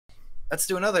Let's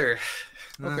do another.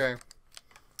 Okay.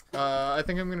 I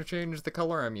think I'm gonna change the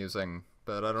color I'm using,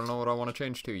 but I don't know what I want to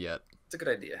change to yet. It's a good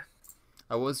idea.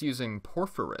 I was using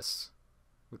porphyris,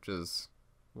 which is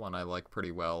one I like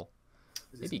pretty well.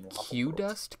 Maybe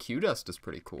QDUST? QDUST is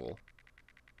pretty cool.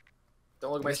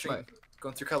 Don't look at my stream.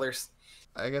 Going through colors.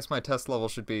 I guess my test level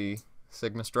should be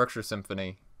Sigma Structure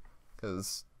Symphony,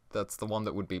 because that's the one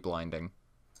that would be blinding.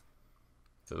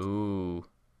 Ooh.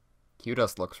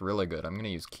 QDUST looks really good. I'm gonna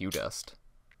use QDUST.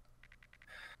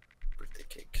 Birthday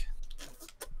cake.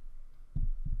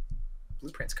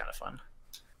 Blueprint's kind of fun,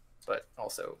 but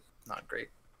also not great.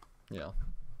 Yeah.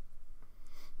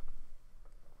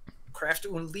 Craft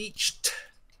Unleashed.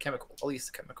 Chemical. I'll use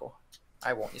the chemical.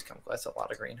 I won't use chemical. That's a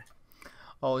lot of green.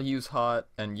 I'll use hot,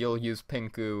 and you'll use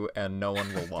pinku, and no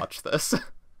one will watch this.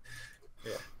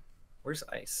 Yeah. Where's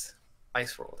ice?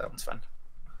 Ice World. That one's fun.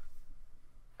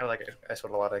 I like Ice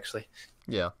World a lot, actually.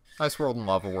 Yeah. Ice World and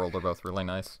Lava World are both really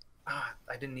nice. Ah,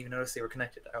 I didn't even notice they were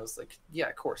connected. I was like, yeah,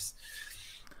 of course.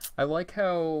 I like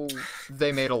how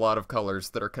they made a lot of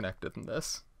colors that are connected in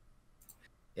this.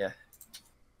 Yeah.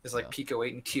 There's like Pico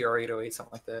 8 and TR808,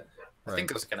 something like that. I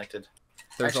think those are connected.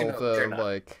 There's Actually, all no, the,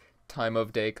 like, time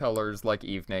of day colors, like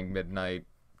evening, midnight,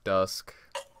 dusk,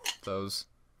 those.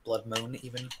 Blood Moon,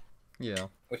 even. Yeah.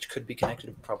 Which could be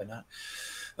connected, but probably not.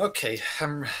 Okay.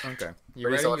 Okay. You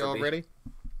ready? You all ready?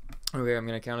 Okay, I'm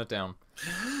gonna count it down.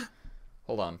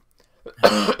 Hold on.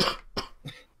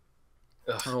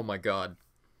 Oh my god.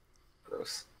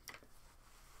 Gross.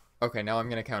 Okay, now I'm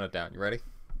gonna count it down. You ready?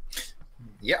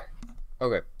 Yeah.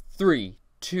 Okay. 3,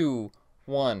 2,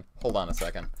 1. Hold on a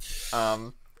second.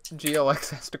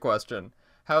 GLX asked a question.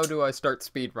 How do I start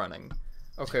speedrunning?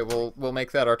 Okay, we'll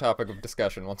make that our topic of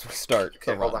discussion once we start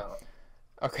Okay, the run. hold on.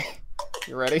 Okay.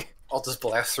 You ready? I'll just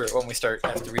blast through it when we start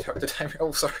after we talk the timer.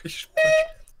 Oh, sorry.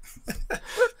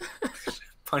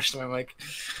 Punched my mic.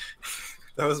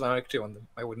 That was my mic too on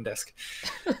my wooden desk.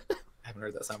 I haven't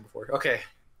heard that sound before. Okay.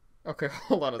 Okay,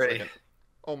 hold on a Ready. second.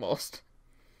 Almost.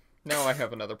 Now I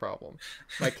have another problem.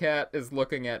 My cat is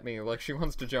looking at me like she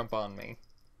wants to jump on me.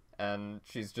 And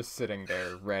she's just sitting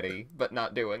there, ready, but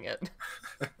not doing it.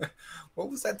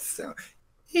 What was that sound?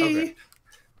 Okay.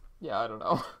 Yeah, I don't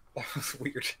know. That was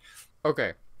weird.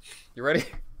 Okay. You ready?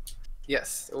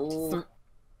 Yes. Oh.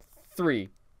 3,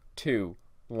 2,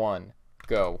 1,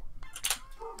 go.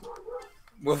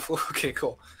 Okay,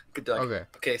 cool. Good dog. Okay.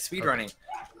 Okay, speedrunning.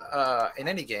 In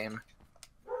any game,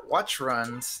 watch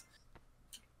runs,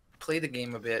 play the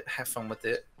game a bit, have fun with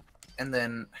it, and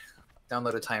then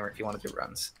download a timer if you want to do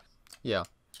runs. Yeah.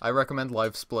 I recommend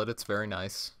Live Split. It's very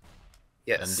nice.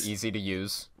 Yes. And easy to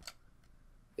use.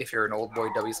 If you're an old boy,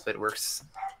 WSplit works,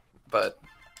 but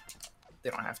they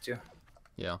don't have to.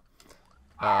 Yeah.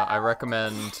 I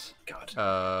recommend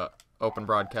God. open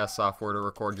broadcast software to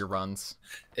record your runs.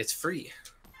 It's free.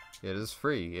 It is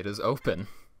free. It is open.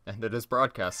 And it is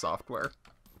broadcast software.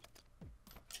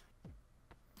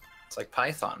 It's like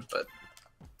Python, but...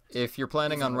 If you're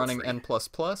planning on running free. N++,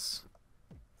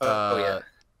 oh yeah.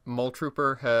 Mole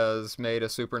Trooper has made a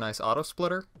super nice auto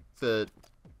splitter that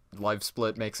Live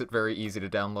Split makes it very easy to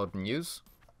download and use.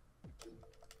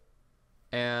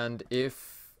 And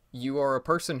if you are a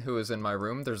person who is in my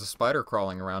room, there's a spider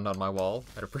crawling around on my wall.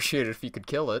 I'd appreciate it if you could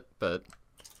kill it, but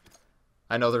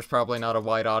I know there's probably not a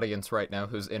wide audience right now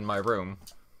who's in my room.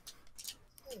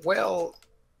 Well,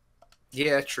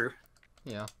 yeah, true.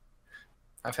 Yeah.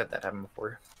 I've had that happen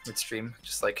before midstream,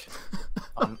 just like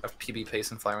on a PB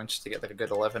pace and Flywinch just to get like a good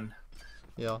 11.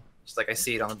 Yeah. Just like I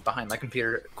see it on behind my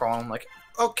computer crawling. I'm like,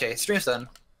 okay, stream's done.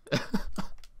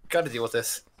 Got to deal with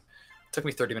this. Took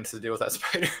me 30 minutes to deal with that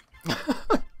spider.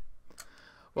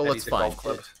 Well, it's fine.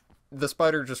 Club. The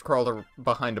spider just crawled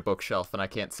behind a bookshelf, and I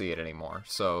can't see it anymore.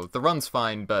 So the run's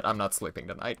fine, but I'm not sleeping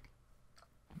tonight.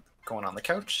 Going on the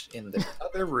couch in the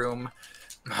other room.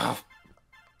 No.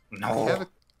 No.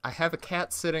 I have a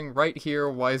cat sitting right here.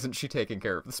 Why isn't she taking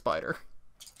care of the spider?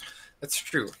 That's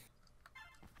true.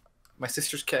 My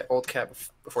sister's cat, old cat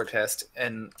before test,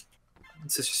 and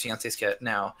sister's fiance's cat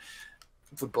now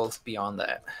would both be on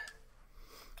that.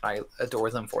 I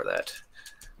adore them for that.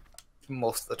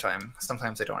 Most of the time.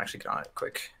 Sometimes they don't actually get on it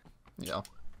quick. Yeah.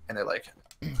 And they're like,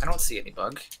 I don't see any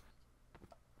bug.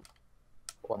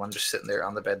 While I'm just sitting there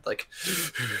on the bed like,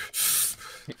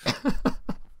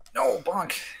 no,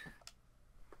 bonk.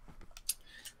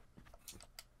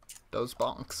 Those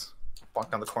bonks.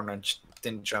 Bonked on the corner and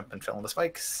didn't jump and fell on the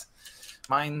spikes.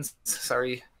 Mines,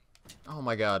 sorry. Oh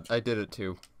my god, I did it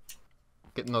too.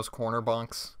 Getting those corner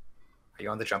bonks. Are you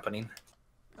on the jumpanine?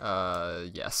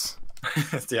 Yes.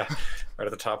 Yeah, right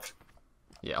at the top.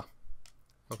 Yeah.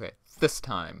 Okay, this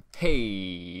time.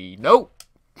 Hey, no!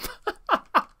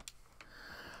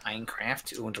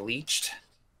 Minecraft und leached.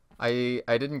 I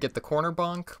didn't get the corner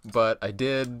bonk, but I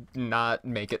did not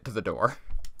make it to the door.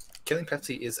 Killing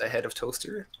Pepsi is ahead of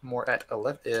Toaster. More at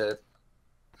 11.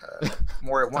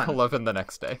 More at 1. 11 the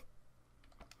next day.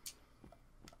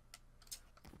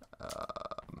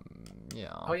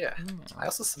 Yeah. Oh yeah. I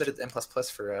also submitted the M++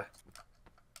 for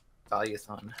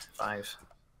Valuathon 5.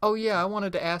 Oh yeah, I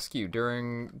wanted to ask you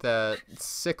during that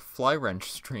sick fly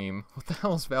wrench stream, what the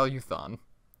hell is Valuathon?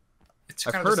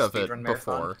 I've heard of it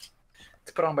before.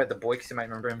 It's put on by the boy, because you might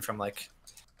remember him from like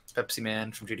Pepsi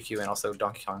Man from GDQ and also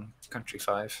Donkey Kong Country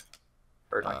 5.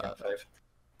 Or Donkey Kong 5.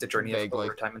 The Journey of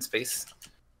Over Time and Space.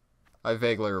 I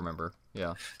vaguely remember,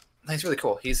 yeah. He's really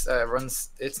cool. He's runs.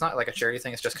 It's not like a charity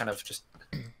thing. It's just kind of just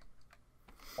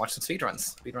watch some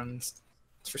speedruns. Speedruns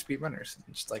for speedrunners.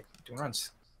 Just like doing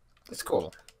runs. It's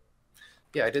cool.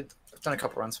 Yeah, I've done a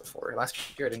couple runs before. Last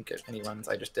year I didn't get any runs.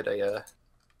 I just did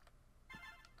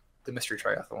the mystery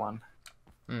triathlon,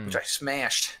 which I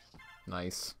smashed.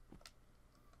 Nice.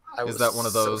 Is that one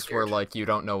of those where like you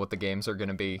don't know what the games are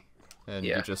gonna be, and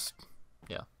you just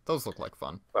those look like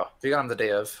fun. Well, we got them the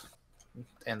day of,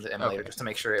 and the emulator just to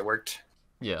make sure it worked.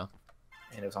 Yeah.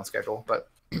 And it was on schedule, but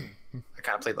I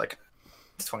kind of played like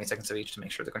 20 seconds of each to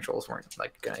make sure the controls weren't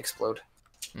like gonna explode.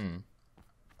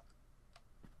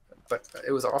 But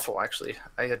it was awful, actually.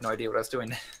 I had no idea what I was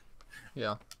doing.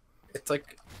 Yeah. It's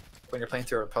like when you're playing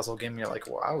through a puzzle game, you're like,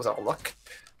 "Wow, I was all luck."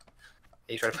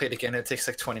 And you try to play it again, it takes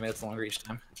like 20 minutes longer each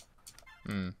time.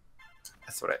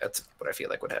 That's what I feel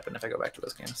like would happen if I go back to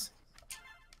those games.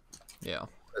 Yeah.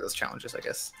 Or those challenges, I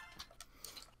guess.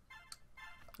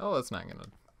 Oh, that's not gonna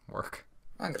work.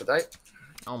 I'm gonna die.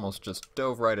 Almost just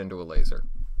dove right into a laser.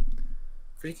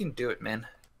 Freaking do it, man.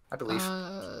 I believe.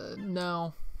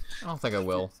 No. I don't think I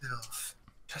will.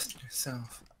 Trust in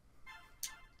yourself.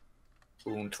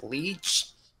 Und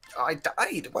leech. I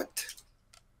died. What?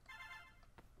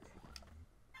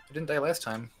 I didn't die last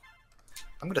time.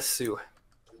 I'm gonna sue.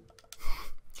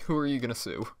 Who are you gonna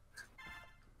sue?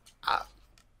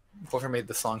 Whoever made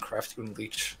the song Craft und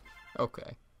Leech.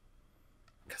 Okay.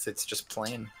 Because it's just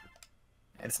playing.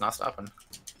 And it's not stopping.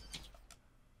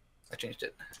 I changed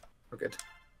it. We're good.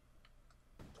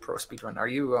 Pro speedrun. Are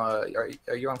you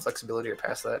on flexibility or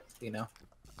past that? Do you know?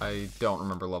 I don't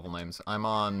remember level names. I'm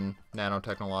on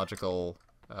nanotechnological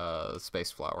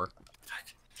space flower.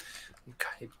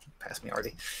 You passed me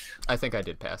already. I think I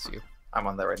did pass you. I'm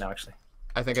on that right now, actually.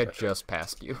 I think I just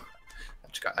passed you.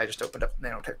 I just opened up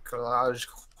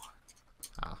nanotechnological.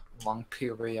 Long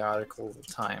periodical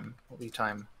time. Lead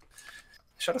time.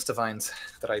 Shout outs to Vines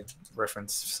that I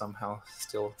reference somehow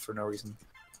still for no reason.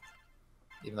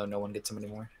 Even though no one gets them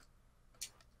anymore.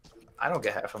 I don't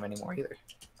get half of them anymore either.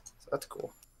 So that's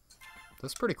cool.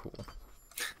 That's pretty cool.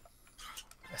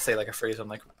 I say like a phrase, I'm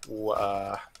like,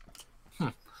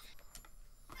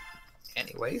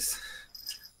 Anyways.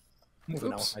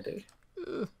 Moving on with my day.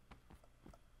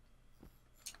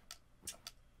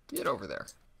 Get over there.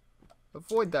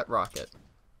 Avoid that rocket.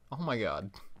 Oh my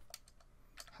god.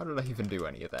 How did I even do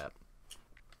any of that?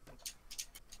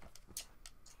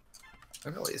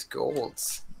 Look at all these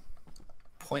golds.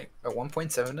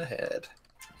 1.7 ahead.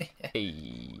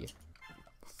 Hey.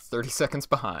 30 seconds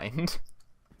behind.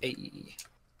 Hey.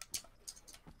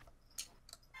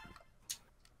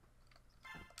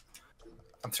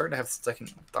 I'm starting to have second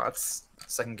thoughts,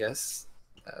 second guess.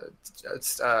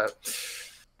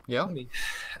 Yeah?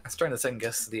 I'm starting to second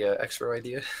guess the X-Row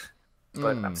idea,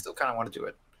 but I'm still kind of want to do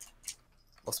it.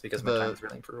 Also because my time is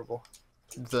really improvable.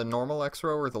 The normal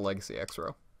X-Row or the Legacy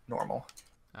X-Row? Normal.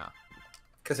 Ah.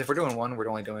 Because if we're doing one, we're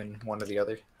only doing one or the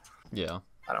other. Yeah.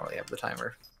 I don't really have the time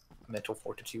or mental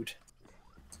fortitude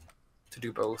to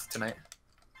do both tonight.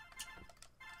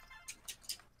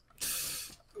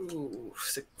 Ooh,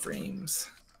 6 frames.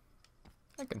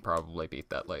 I can probably beat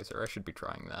that laser. I should be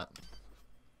trying that.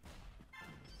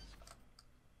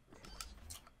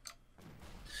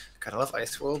 God, I love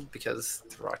Ice World because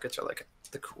the rockets are like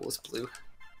the coolest blue.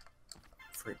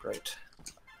 Very bright.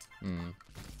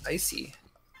 Icy,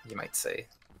 you might say.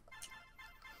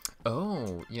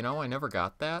 Oh, you know, I never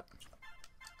got that.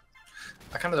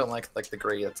 I kind of don't like the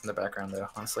gray that's in the background though,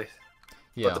 honestly.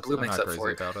 Yeah, but the blue makes I'm not up crazy for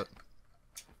it. about it.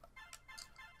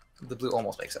 The blue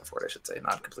almost makes up for it, I should say,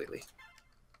 not completely.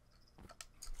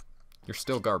 You're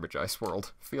still garbage, Ice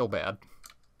World. Feel bad.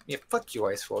 Yeah, fuck you,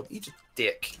 Ice World. Eat a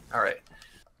dick. Alright.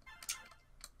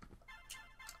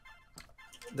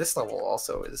 This level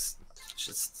also is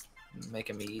just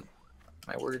making me eat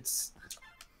my words.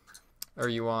 Are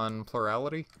you on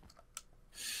plurality?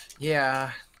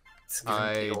 Yeah.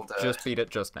 I just beat it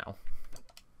just now.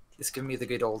 It's giving me the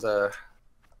good old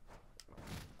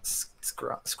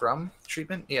scrum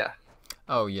treatment? Yeah.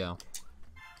 Oh, yeah.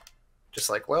 Just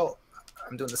like, well,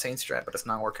 I'm doing the same strat, but it's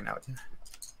not working out.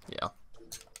 Yeah.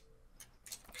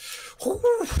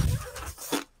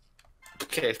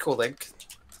 Okay, cool leg.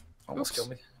 Almost Oops. killed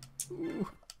me. Ooh.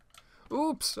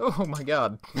 Oops! Oh my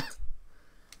god.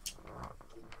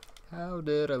 How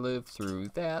did I live through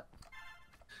that?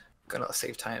 Gonna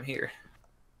save time here.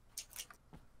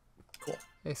 Cool.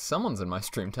 Hey, someone's in my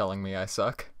stream telling me I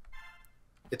suck.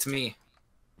 It's me.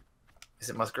 Is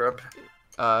it Muzgrab?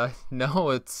 No,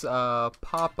 it's,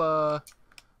 Papa...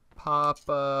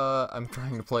 I'm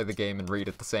trying to play the game and read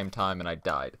at the same time, and I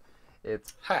died.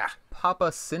 It's Ha! Papa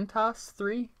Sintas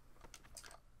 3?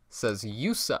 Says,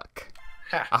 you suck.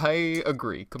 Ha! I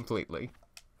agree completely.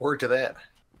 Word to that.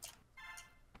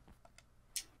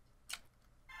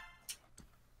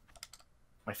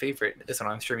 My favorite is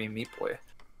when I'm streaming Meat Boy.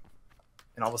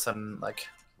 And all of a sudden, like,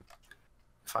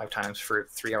 5 times for a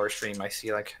 3-hour stream, I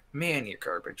see, like, man, you're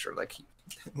garbage, or, like,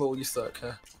 lol, you suck,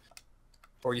 huh?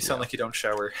 Or you sound like you don't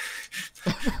shower.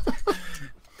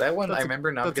 That one I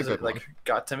remember not because it, like,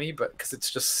 got to me, but because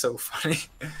it's just so funny.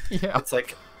 Yeah. It's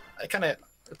like, I kind of,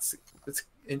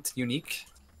 it's unique.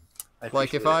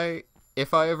 Like, if I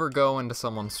ever go into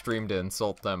someone's stream to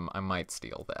insult them, I might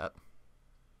steal that.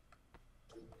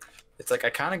 It's like, I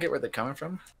kind of get where they're coming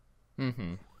from.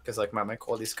 Mm-hmm. Because, like, my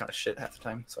quality's kind of shit half the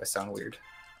time, so I sound weird.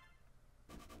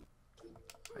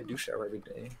 I do shower every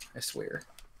day, I swear.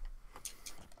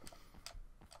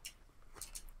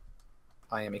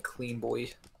 I am a clean boy.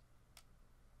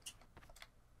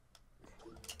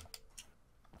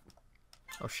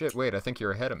 Oh shit, wait, I think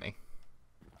you're ahead of me.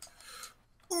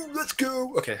 Ooh, let's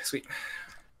go! Okay, sweet.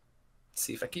 Let's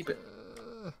see if I keep it.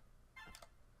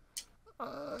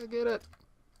 I get it.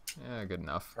 Yeah, good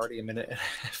enough. Already a minute and a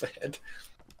half ahead.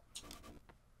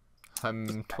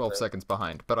 I'm 12 seconds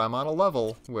behind, but I'm on a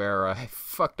level where I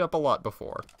fucked up a lot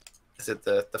before. Is it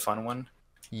the fun one?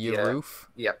 Yeah. Roof?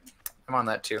 Yep. I'm on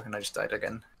that too, and I just died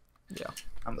again. Yeah.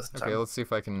 On this time. Okay, let's see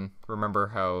if I can remember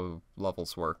how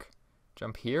levels work.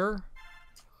 Jump here?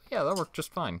 Yeah, that worked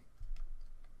just fine.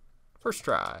 First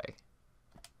try.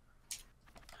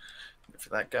 For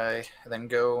that guy, and then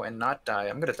go and not die.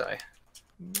 I'm gonna die.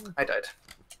 I died.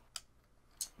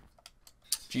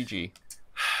 GG.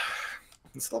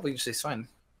 This level usually is fine.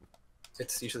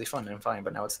 It's usually fun and fine,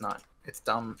 but now it's not. It's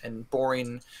dumb and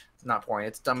boring. Not boring.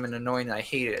 It's dumb and annoying, and I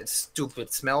hate it. It's stupid.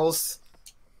 It smells.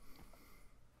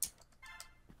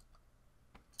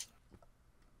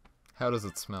 How does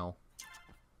it smell?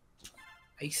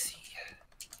 Icy.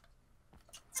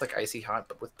 It's like icy hot,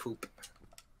 but with poop.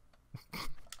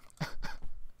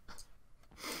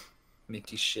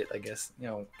 Minty shit, I guess. You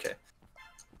know, okay.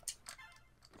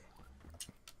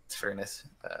 It's very nice.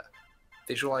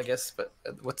 Visual, I guess, but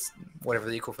whatever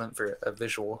the equivalent for a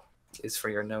visual is for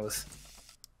your nose.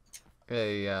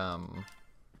 An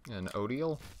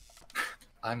odial?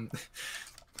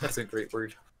 That's a great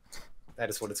word. That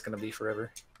is what it's gonna be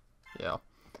forever. Yeah.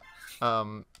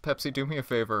 Pepsi, do me a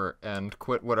favor and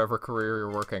quit whatever career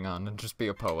you're working on and just be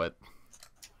a poet.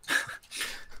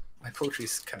 My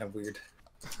poetry's kind of weird.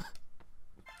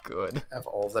 Good. Of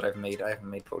all that I've made, I haven't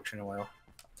made poetry in a while.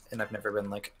 And I've never been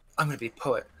like, I'm gonna be a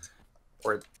poet.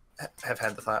 Or have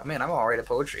had the thought, man, I'm alright at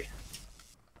poetry.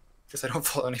 Because I don't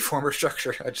follow any form or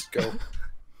structure, I just go.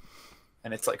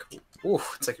 And it's like, ooh,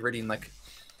 it's like reading like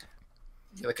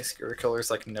a serial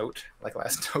killer's like note, like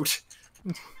last note.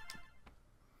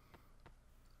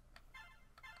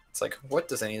 It's like, what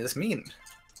does any of this mean?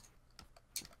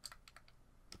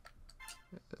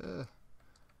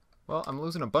 Well, I'm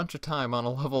losing a bunch of time on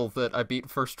a level that I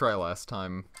beat first try last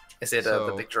time. Is it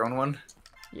the big drone one?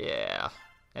 Yeah.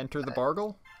 Enter the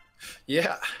Bargle?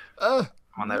 Yeah. I'm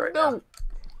on that right now.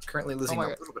 Currently losing a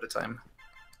little bit of time.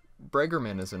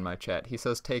 Bregerman is in my chat. He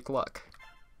says, take luck.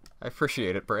 I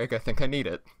appreciate it, Breg. I think I need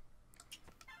it.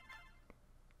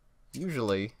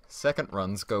 Usually, second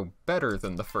runs go better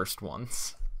than the first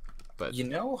ones. But you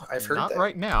know, I've heard not that.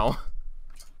 right now.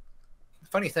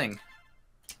 Funny thing.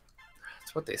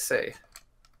 It's what they say.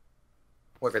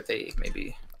 Whoever they may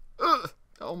be. Ugh!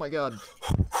 Oh my god.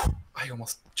 I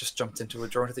almost just jumped into a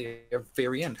drone at the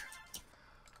very end.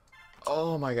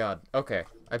 Oh my god. Okay,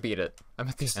 I beat it. I'm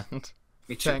at the end.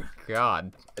 Me too. Thank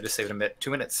god. I just saved a minute, 2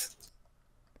 minutes.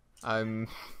 I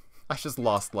just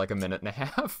lost like a minute and a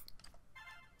half.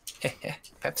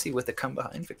 Pepsi with a come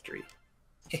behind victory.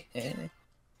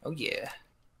 Oh yeah.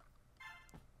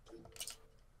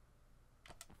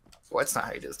 Well, that's not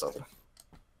how you do this level.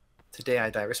 Today I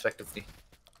die respectively.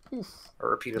 Oof. Or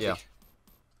repeatedly. Yeah.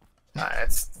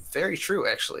 It's very true,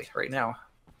 actually, right now.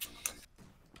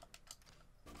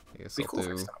 I guess Be I'll cool do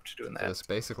next time to doing that. this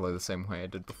basically the same way I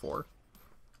did before.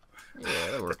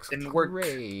 Yeah, that works Didn't work.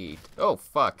 great. Oh,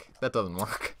 fuck. That doesn't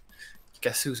work.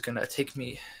 Guess who's gonna take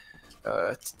me,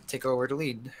 take over to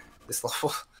lead this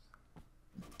level?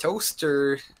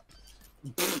 Toaster.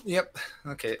 Yep.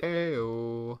 Okay.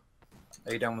 Ayo.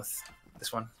 Are you done with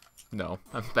this one? No,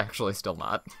 I'm actually still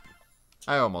not.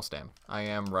 I almost am. I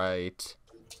am right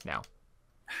now.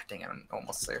 Dang, I'm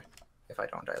almost there. If I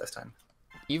don't die this time.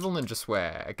 Evil Ninja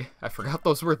Swag. I forgot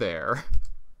those were there.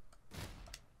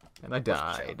 And I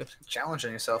died.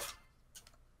 Challenging yourself.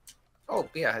 Oh,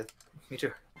 yeah, me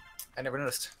too. I never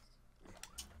noticed.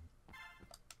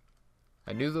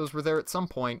 I knew those were there at some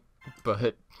point,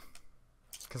 but...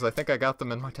 because I think I got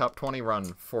them in my top 20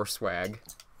 run for swag.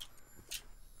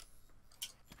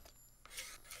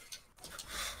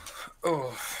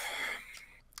 Oh.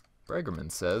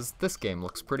 Bregerman says, this game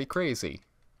looks pretty crazy.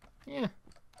 Yeah.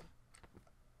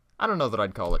 I don't know that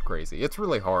I'd call it crazy. It's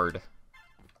really hard.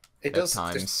 It does.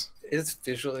 Times. It is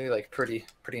visually, like, pretty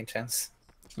intense.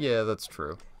 Yeah, that's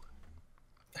true.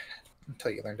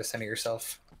 Until you learn to center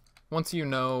yourself. Once you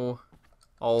know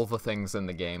all the things in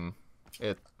the game,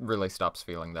 it really stops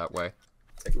feeling that way.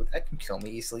 It's like, that can kill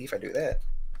me easily if I do that.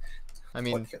 I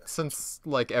mean, since,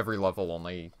 like, every level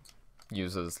only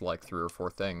uses, like, 3 or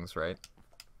 4 things, right?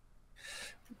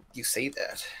 You say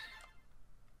that.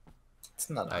 It's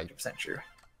not 100% true.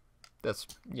 That's,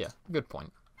 yeah, good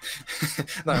point.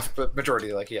 No, but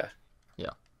majority, like, yeah.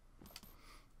 Yeah.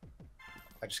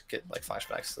 I just get, like,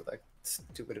 flashbacks to, like,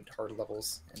 stupid hard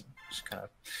levels and just kind of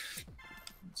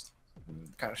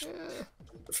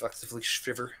reflexively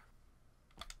shiver.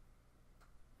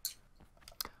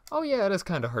 Oh yeah, it is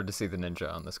kind of hard to see the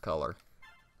ninja on this color.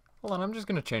 Hold on, I'm just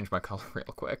gonna change my color real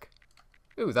quick.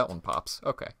 Ooh, that one pops.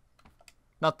 Okay.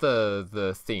 Not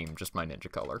the theme, just my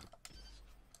ninja color.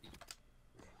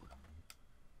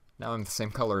 Now I'm the same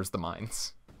color as the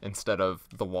mines, instead of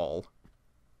the wall.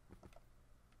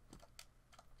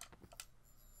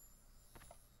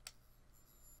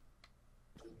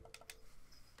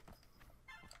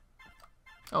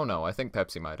 Oh no, I think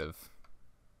Pepsi might have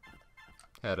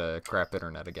had a crap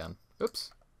internet again.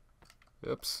 Oops.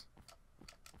 Oops.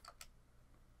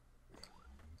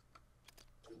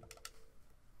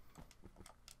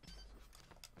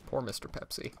 Poor Mr.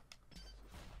 Pepsi.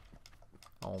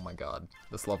 Oh my god,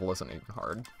 this level isn't even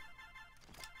hard.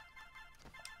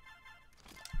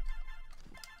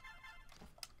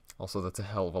 Also, that's a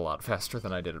hell of a lot faster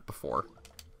than I did it before.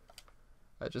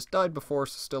 I just died before,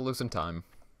 so still losing time.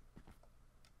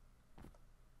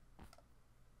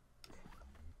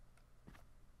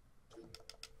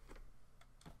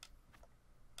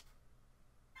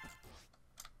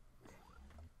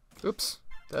 Oops,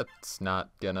 that's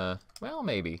not gonna... well,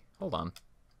 maybe. Hold on.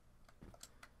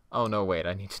 Oh, no, wait,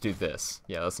 I need to do this.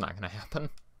 Yeah, that's not gonna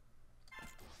happen.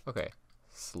 Okay,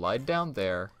 slide down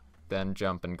there, then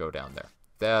jump and go down there.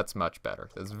 That's much better.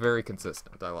 That's very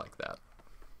consistent. I like that.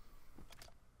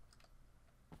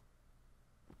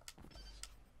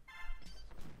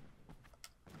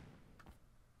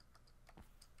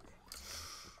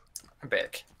 I'm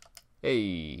back.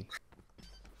 Hey.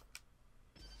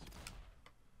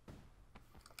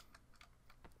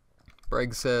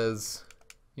 Breg says,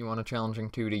 you want a challenging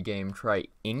 2D game, try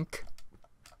Ink.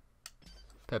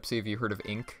 Pepsi, have you heard of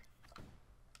Ink?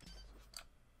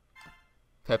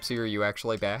 Pepsi, are you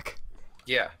actually back?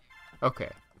 Yeah. Okay.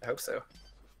 I hope so.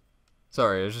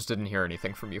 Sorry, I just didn't hear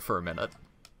anything from you for a minute.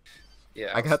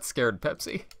 Yeah. I got scared,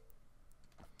 Pepsi.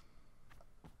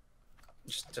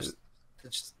 Just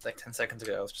like 10 seconds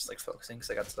ago, I was just like focusing because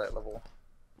I got to that level.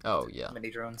 Oh, yeah.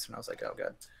 Mini drones, and I was like, oh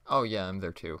god. Oh, yeah, I'm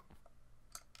there too.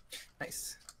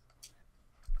 Nice.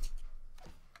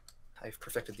 I've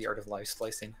perfected the art of live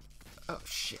splicing. Oh,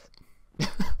 shit.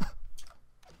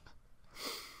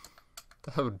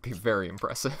 That would be very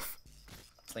impressive.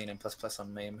 Playing M++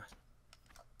 on MAME.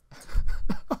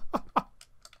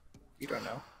 You don't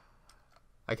know.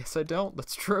 I guess I don't,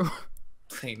 that's true.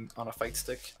 Playing on a fight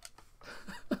stick.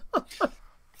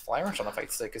 Fly wrench on a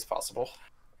fight stick is possible.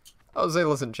 Oh,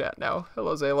 Zayla's in chat now.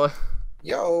 Hello, Zayla.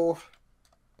 Yo!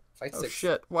 Fight Oh stick.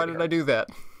 shit, why did I do that?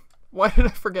 Why did I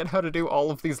forget how to do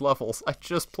all of these levels? I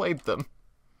just played them.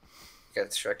 Got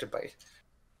distracted by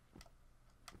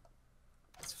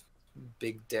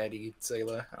Big Daddy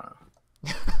Zayla. I don't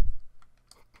know.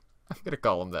 I'm gonna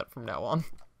call him that from now on.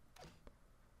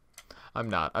 I'm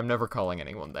not. I'm never calling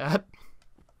anyone that.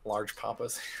 Large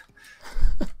Papas.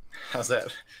 How's that?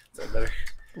 Is that better?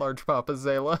 Large Papa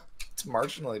Zayla. It's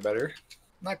marginally better.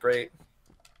 Not great.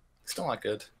 Still not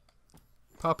good.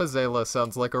 Papa Zayla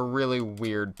sounds like a really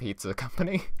weird pizza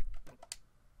company.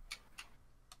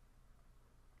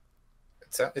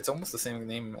 It's almost the same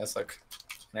name as like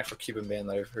An actual Cuban band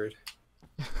that I've heard.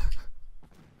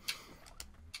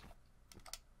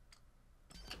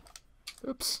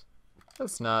 Oops.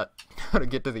 That's not how to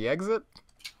get to the exit.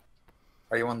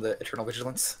 Are you on the Eternal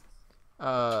Vigilance?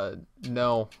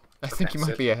 No. I think you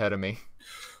might be ahead of me.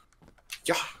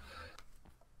 Yeah.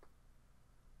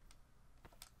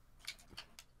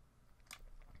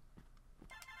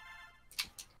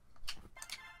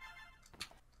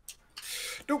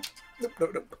 Nope. Nope,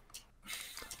 nope, nope.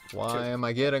 Why am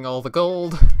I getting all the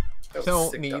gold?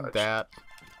 Don't need dodge. that.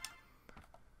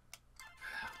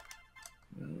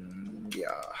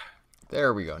 Yeah.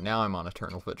 There we go. Now I'm on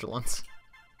Eternal Vigilance.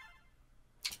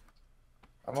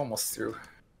 I'm almost through.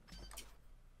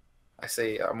 I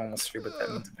say I'm almost through, but that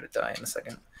means I'm gonna die in a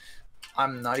second.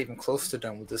 I'm not even close to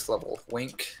done with this level.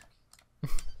 Wink.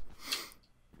 Okay,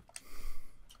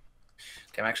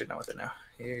 I'm actually done with it now.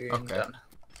 Here, I'm done.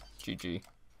 GG.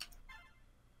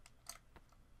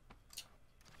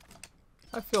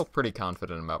 I feel pretty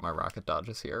confident about my rocket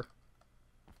dodges here.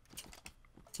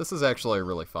 This is actually a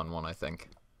really fun one, I think.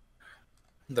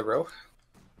 The row?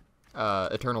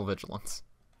 Eternal Vigilance.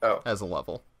 Oh. As a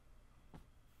level.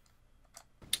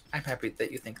 I'm happy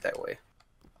that you think that way.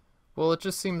 Well, it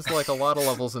just seems like a lot of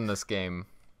levels in this game,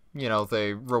 you know,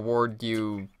 they reward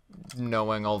you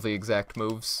knowing all the exact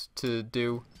moves to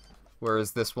do,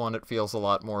 whereas this one, it feels a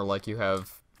lot more like you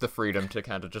have the freedom to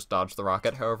kind of just dodge the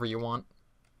rocket however you want.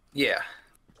 Yeah.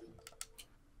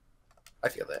 I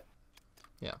feel that.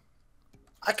 Yeah.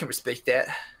 I can respect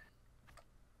that.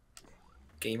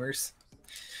 Gamers.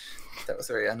 That was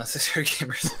very unnecessary,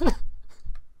 gamers.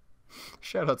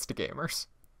 Shoutouts to gamers.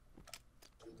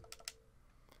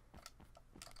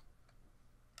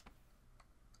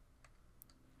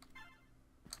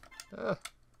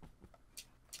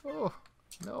 Oh,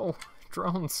 no.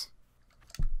 Drones.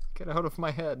 Get out of my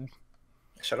head.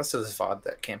 Shoutouts to this VOD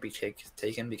that can't be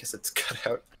taken because it's cut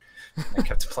out. I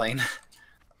kept playing.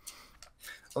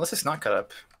 Unless it's not cut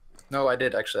up. No, I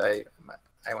did actually.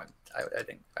 I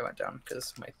went down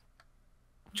because my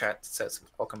chat says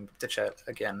welcome to chat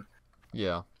again.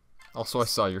 Yeah. Also, I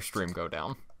saw your stream go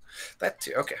down. That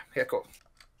too. Okay. Yeah. Cool.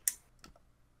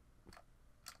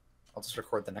 I'll just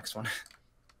record the next one.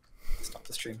 Stop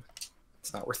the stream.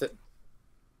 It's not worth it.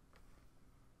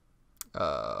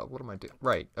 What am I doing?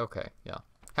 Right. Okay. Yeah.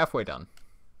 Halfway done.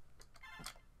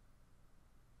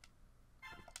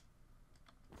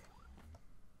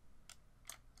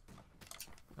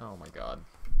 Oh my god.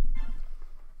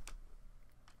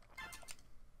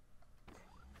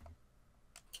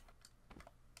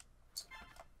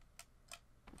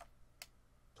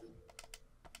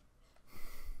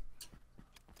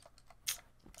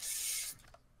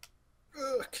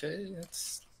 Okay,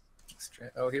 let's try.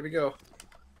 Oh, here we go.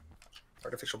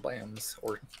 Artificial biomes,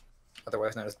 or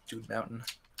otherwise known as Dude Mountain.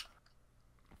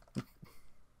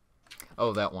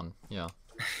 Oh, that one. Yeah.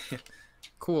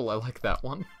 Cool, I like that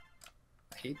one.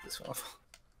 I hate this level.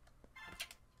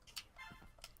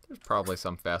 There's probably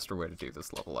some faster way to do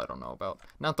this level I don't know about.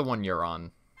 Not the one you're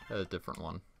on. A different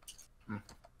one. Hmm.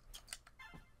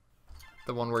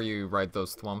 The one where you ride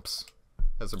those thwumps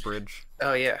as a bridge.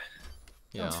 Oh, yeah.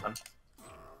 Yeah. That was fun.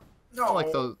 No. I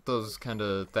like those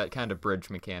that kind of bridge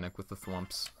mechanic with the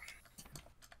thwumps.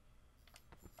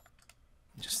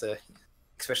 Just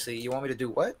especially, you want me to do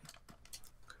what?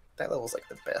 That level's like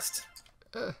the best.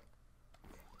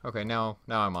 Okay, now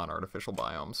I'm on artificial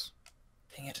biomes.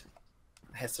 Dang it.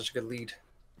 I had such a good lead.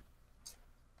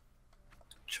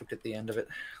 Choked at the end of it.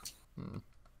 Hmm.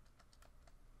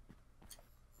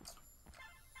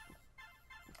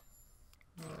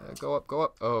 Go up, go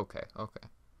up. Oh, okay, okay.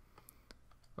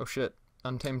 Oh shit,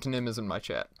 Untamed Nim is in my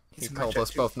chat. He called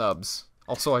us both nubs.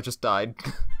 Also, I just died.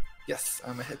 Yes,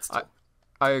 I'm ahead still.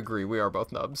 I agree, we are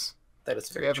both nubs. That is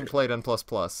very We haven't true. played N++,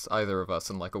 either of us,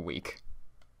 in like a week.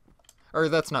 Or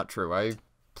that's not true, I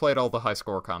played all the high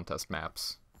score contest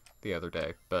maps the other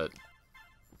day, but...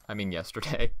 I mean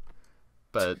yesterday.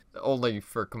 But only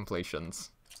for completions,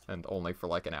 and only for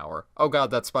like an hour. Oh god,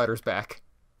 that spider's back.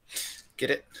 Get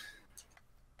it?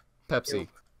 Pepsi. Ew.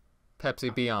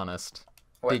 Pepsi, be honest.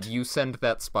 What? Did you send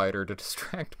that spider to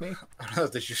distract me? I don't know,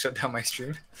 did you shut down my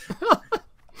stream?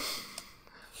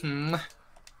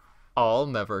 I'll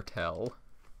never tell.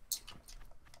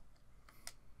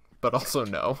 But also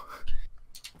no.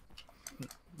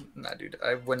 Nah, dude,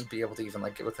 I wouldn't be able to even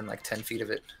like get within like 10 feet of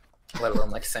it, let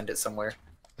alone like send it somewhere.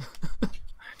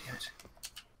 Damn it.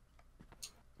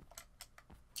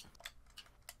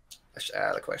 That's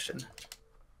out of the question.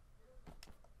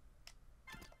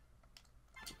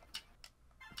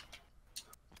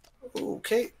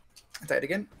 Okay, I died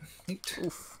again. Neat.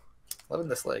 Oof. Loving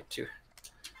this leg too.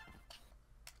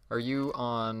 Are you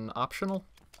on optional?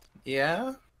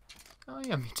 Yeah? Oh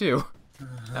yeah, me too.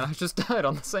 And I just died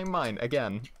on the same mine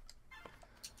again.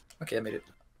 Okay, I made it.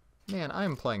 Man, I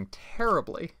am playing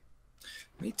terribly.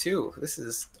 Me too. This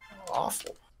is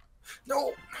awful.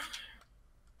 No!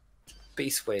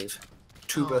 Bass wave.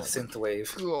 Tuba Oh, synth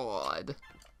wave. God.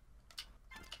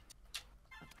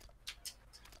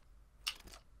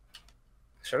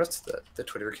 Shout out to the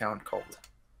Twitter account called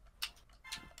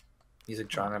Music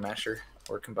Genre Masher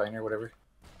or Combiner, whatever,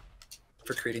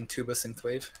 for creating Tuba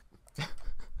Synthwave.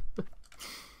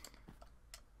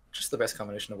 Just the best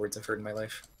combination of words I've heard in my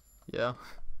life. Yeah.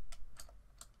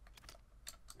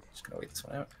 Just gonna wait this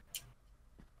one out.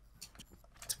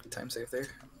 It's a good time save there.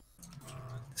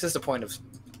 This is the point of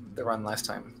the run last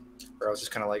time, where I was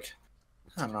just kind of like,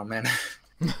 I don't know, man.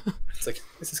 It's like,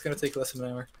 this is gonna take less than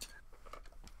an hour.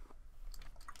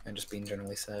 And just being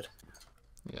generally sad.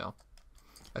 Yeah.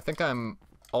 I think I'm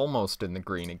almost in the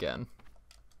green again.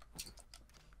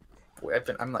 Boy,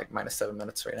 I'm like minus 7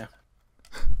 minutes right now.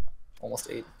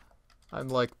 Almost 8. I'm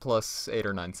like plus 8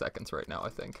 or 9 seconds right now, I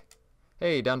think.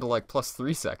 Hey, down to like plus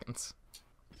 3 seconds.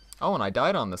 Oh, and I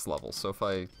died on this level, so if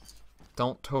I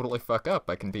don't totally fuck up,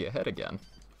 I can be ahead again.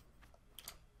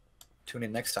 Tune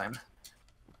in next time.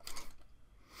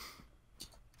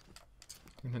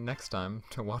 Tune in next time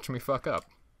to watch me fuck up.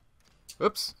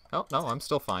 Oops. Oh, no, I'm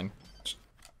still fine.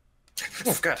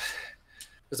 Oh, God.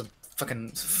 There's a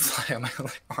fucking fly on my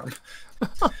arm.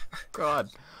 God.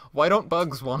 Why don't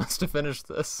bugs want us to finish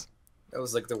this? That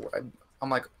was like I'm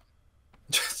like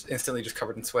just instantly just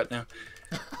covered in sweat now.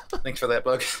 Thanks for that,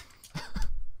 bug.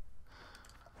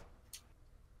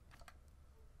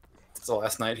 It's the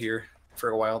last night here for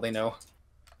a while. They know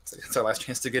it's our last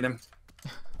chance to get him.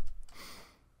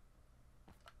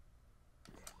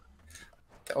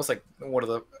 That was like one of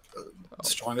the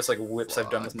strongest like whips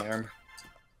I've done with my arm.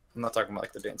 I'm not talking about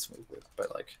like the dance move whip,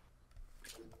 but like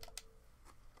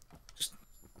just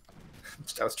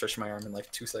outstretch my arm in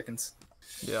like 2 seconds.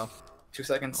 Yeah. 2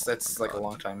 seconds? That's like a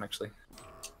long time, actually.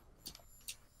 I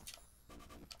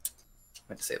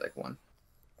meant to say like 1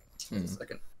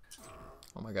 second.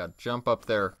 Oh my god, jump up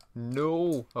there.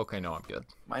 No! Okay, no, I'm good.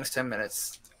 Minus 10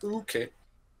 minutes. Okay.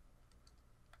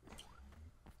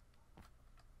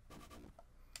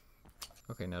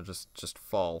 Okay, now just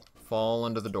fall. Fall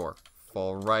under the door.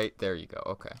 Fall right, there you go,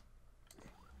 okay.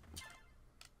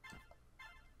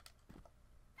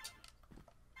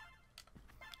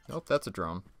 Nope, that's a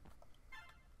drone.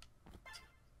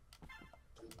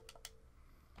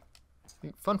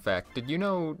 Fun fact, did you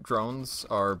know drones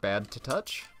are bad to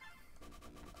touch?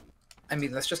 I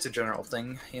mean, that's just a general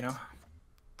thing, you know?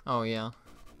 Oh, yeah.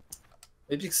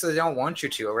 Maybe because they don't want you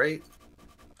to, right?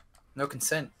 No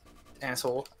consent,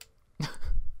 asshole.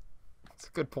 That's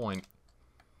a good point.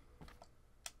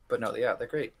 But no, yeah, they're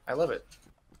great. I love it.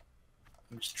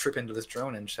 You just trip into this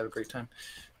drone and just have a great time.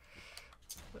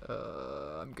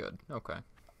 I'm good. Okay.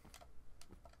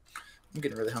 I'm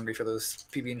getting really hungry for those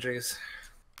PB&Js.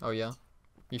 Oh, yeah?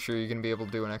 You sure you're gonna be able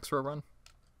to do an extra run?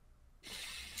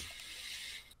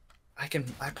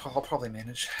 I'll probably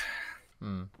manage.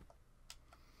 Hmm.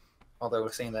 Although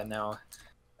saying that now,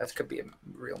 that could be a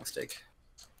real mistake.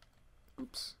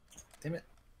 Oops. Damn it.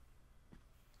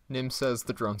 Nim says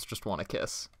the drones just want a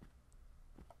kiss.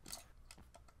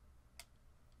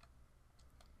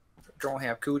 Drone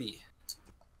have cootie.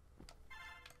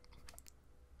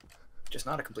 Just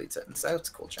not a complete sentence. That's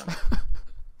cool, John.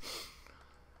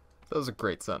 That was a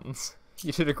great sentence.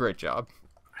 You did a great job.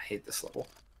 I hate this level.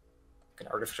 An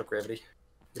artificial gravity.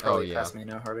 You're probably yeah. past me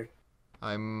now, Hardy.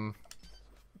 I'm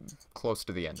close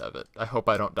to the end of it. I hope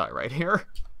I don't die right here.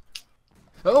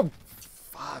 Oh,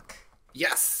 fuck.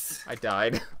 Yes! I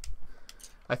died.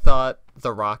 I thought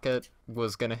the rocket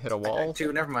was gonna hit a I wall, died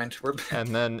too, never mind.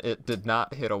 and then it did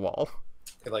not hit a wall.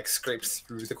 It like scrapes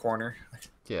through the corner.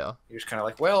 Yeah. You're just kind of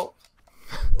like, well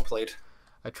played.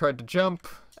 I tried to jump,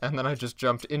 and then I just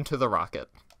jumped into the rocket.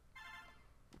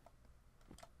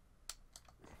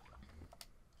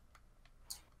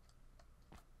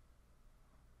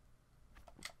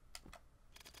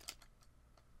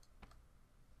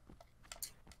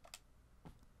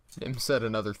 Nim said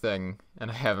another thing,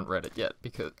 and I haven't read it yet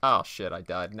because... Oh, shit, I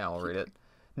died. Now I'll read it.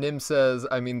 Nim says,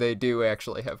 I mean, they do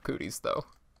actually have cooties, though.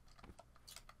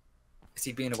 Is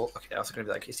he being a bully? Okay, I was going to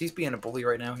be like, is he being a bully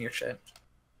right now in your chat?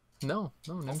 No,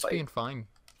 Nim's being fine.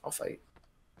 I'll fight.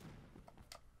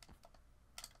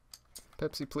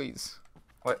 Pepsi, please.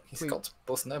 What? He's Please. called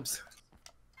both nubs.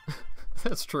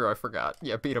 That's true, I forgot.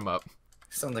 Yeah, beat him up.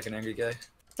 Sounds like an angry guy.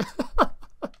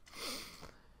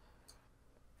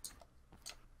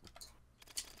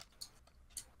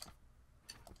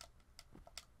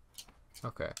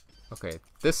 Okay. Okay,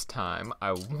 this time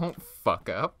I won't fuck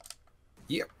up.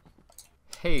 Yep.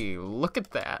 Hey, look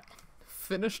at that.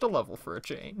 Finished a level for a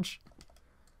change.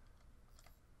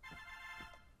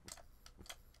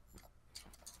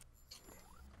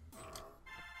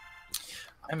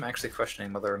 I'm actually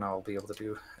questioning whether or not I'll be able to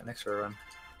do an extra run.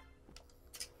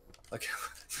 Like,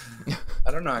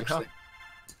 I don't know, actually.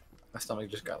 Yeah. My stomach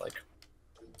just got, like,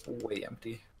 way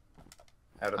empty.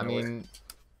 Out of nowhere. I mean,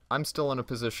 I'm still in a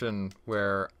position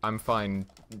where I'm fine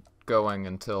going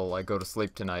until I go to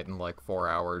sleep tonight in, like, 4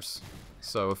 hours.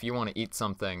 So if you want to eat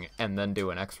something and then do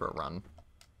an extra run.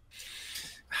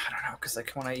 I don't know, because,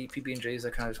 like, when I eat PB&Js, I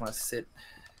kind of just want to sit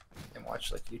and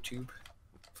watch, like, YouTube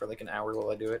for, like, an hour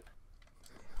while I do it.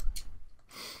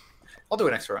 I'll do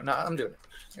an extra run. No, I'm doing it.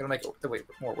 It'll make it the wait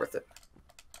more worth it.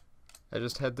 I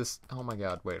just had this... Oh my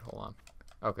god, wait, hold on.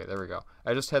 Okay, there we go.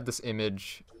 I just had this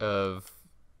image of,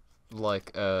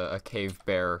 like, a cave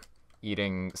bear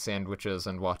eating sandwiches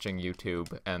and watching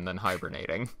YouTube and then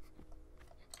hibernating.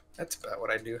 That's about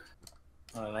what I do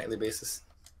on a nightly basis.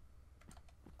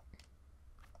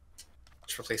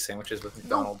 Just replace sandwiches with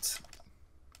McDonald's.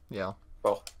 Yeah.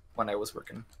 Well, when I was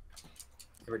working.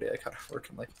 Every day I got off work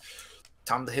and like,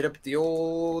 time to hit up the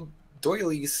old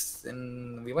doilies,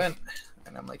 and we went.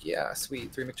 And I'm like, yeah,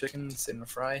 sweet, 3 McChickens and a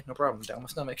fry, no problem, down my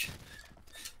stomach.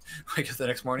 Wake up the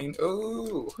next morning,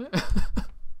 oh,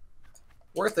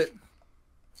 worth it.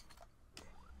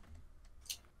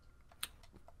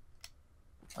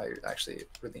 I actually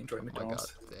really enjoy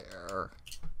McDonald's. Oh my god, there.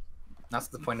 Not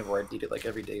to the point of where I'd eat it like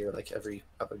every day or like every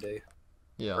other day.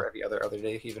 Yeah. Or every other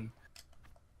day even.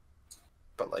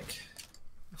 But like,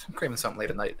 if I'm craving something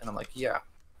late at night and I'm like, yeah,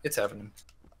 it's happening.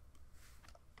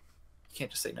 You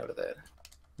can't just say no to that.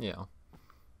 Yeah.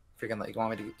 Freaking like, you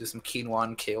want me to do some quinoa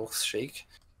and kale shake?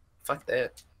 Fuck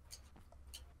that.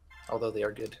 Although they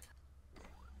are good.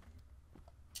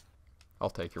 I'll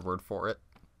take your word for it.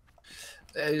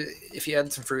 If you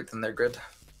add some fruit, then they're good.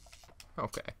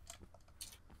 Okay.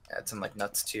 Add some like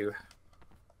nuts too.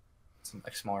 Some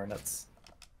like smaller nuts.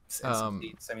 And some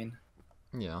seeds, I mean.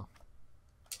 Yeah.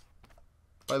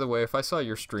 By the way, if I saw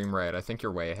your stream right, I think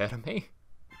you're way ahead of me.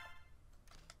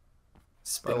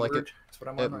 Spin like word is what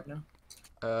I'm on right now.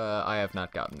 I have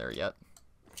not gotten there yet.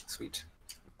 Sweet.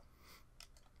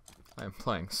 I'm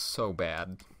playing so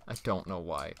bad. I don't know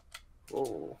why.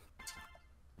 Whoa.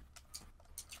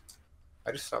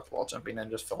 I just stopped wall jumping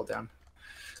and just fell down.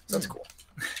 So that's cool.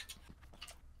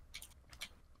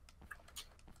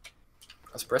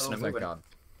 I was pressing and moving. God.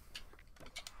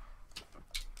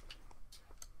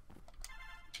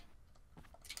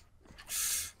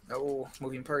 No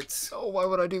moving parts. Oh, why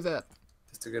would I do that?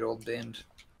 Just a good old bend.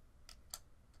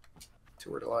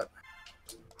 Toured a lot.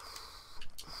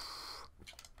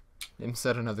 Nim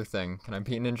said another thing. Can I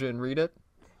be a ninja and read it?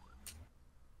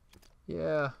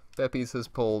 Yeah, Beppies has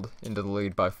pulled into the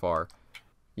lead by far.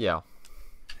 Yeah.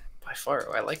 By far,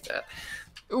 oh, I like that.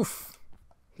 Oof!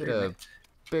 Hit a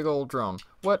big old drone.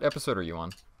 What episode are you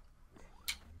on?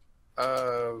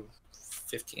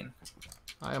 15.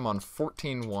 I am on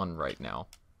 14.1 right now.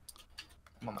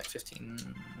 I'm on like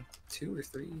 15.2 or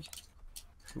 3. Ooh.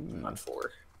 I'm on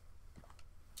 4.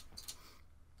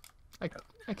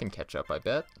 I can catch up, I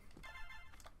bet.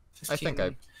 15... I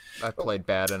think I played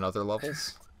bad in other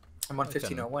levels. I'm on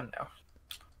 15.01 now.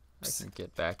 I can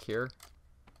get back here.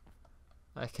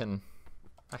 I can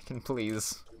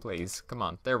please, come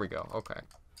on, there we go, okay.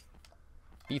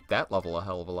 Beat that level a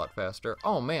hell of a lot faster.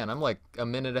 Oh man, I'm like a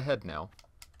minute ahead now.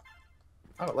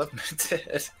 I'm 11 minutes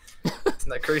ahead. Isn't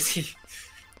that crazy?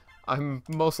 I'm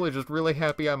mostly just really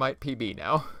happy I might PB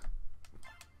now.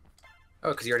 Oh,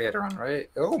 because you already had a run, right?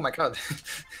 Oh my god.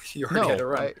 You already had a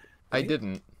run. I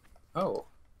didn't. Oh.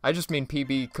 I just mean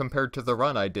PB compared to the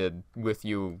run I did with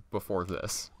you before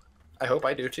this. I hope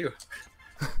I do too.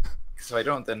 Because if I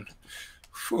don't, then...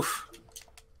 Whew.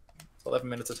 11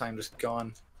 minutes of time just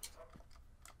gone.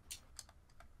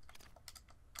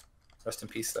 Rest in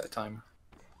peace that time.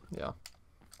 Yeah.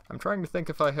 I'm trying to think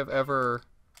if I have ever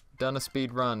done a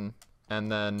speed run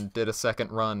and then did a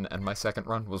second run and my second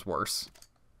run was worse.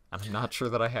 And I'm not sure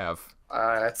that I have.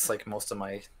 That's like most of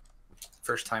my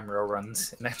first time rail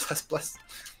runs in A++.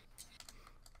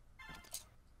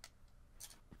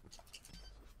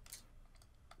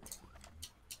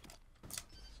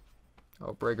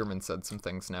 Oh, Bragerman said some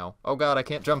things now. Oh god, I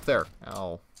can't jump there.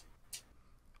 Oh.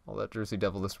 All that Jersey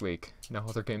Devil this week. No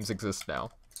other games exist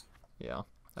now. Yeah.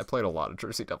 I played a lot of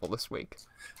Jersey Devil this week.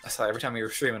 I saw every time you were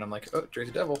streaming, I'm like, oh,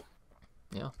 Jersey Devil.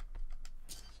 Yeah.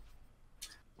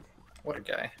 What a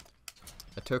guy.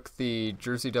 I took the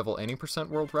Jersey Devil 80%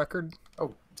 world record.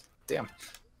 Oh, damn.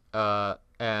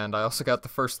 And I also got the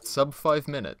first sub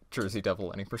 5-minute Jersey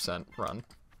Devil any percent run.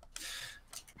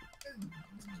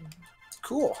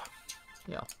 Cool.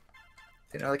 Yeah.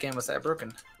 Didn't know the game was that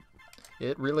broken.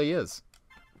 It really is.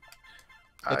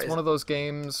 It's one of those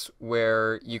games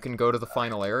where you can go to the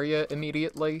final area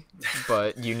immediately,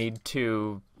 but you need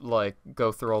to, like,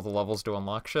 go through all the levels to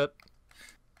unlock shit.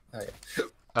 Oh,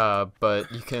 yeah.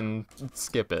 But you can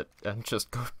skip it and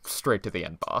just go straight to the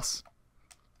end boss.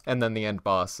 And then the end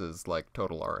boss is, like,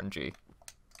 total RNG.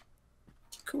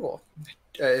 Cool.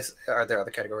 Are there other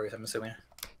categories, I'm assuming?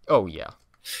 Oh, yeah.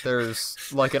 There's,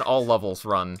 like, an all levels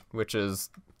run, which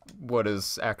is what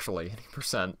is actually any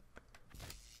percent.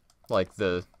 Like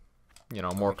the, you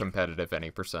know, more competitive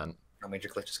any percent. No major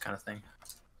glitches kind of thing.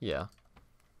 Yeah.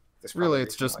 There's Really,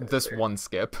 it's just this one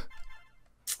skip.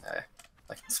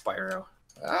 Like Spyro.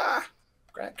 Ah!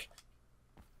 Crack.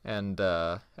 And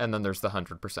then there's the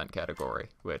 100% category,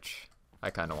 which I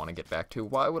kind of want to get back to.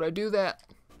 Why would I do that?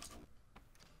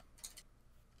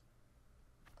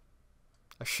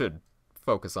 I should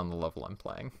focus on the level I'm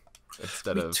playing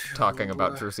instead of talking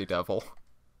about Jersey Devil.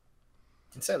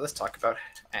 Instead, let's talk about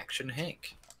Action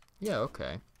Hank. Yeah,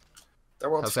 okay.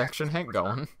 How's Action Hank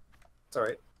going? It's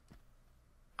alright.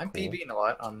 I'm PBing a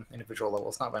lot on individual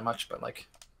levels, not by much, but like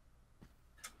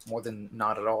more than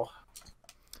not at all.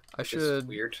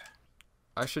 Weird.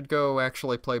 I should go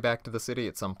actually play Back to the City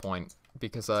at some point,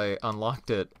 because I unlocked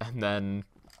it and then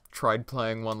tried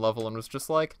playing one level and was just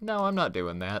like, no, I'm not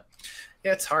doing that.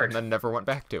 Yeah, it's hard. And then never went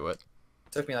back to it.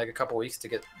 It took me like a couple weeks to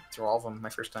get through all of them my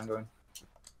first time going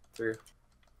through.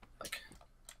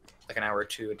 Like an hour or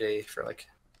two a day for like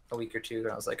a week or two,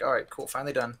 and I was like, all right, cool,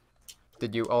 finally done.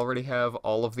 Did you already have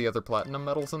all of the other platinum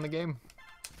medals in the game?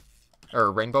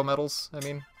 Or rainbow medals, I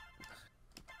mean?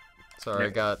 Sorry,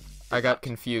 Yeah. I got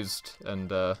confused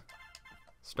and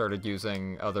started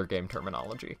using other game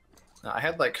terminology. No, I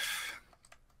had like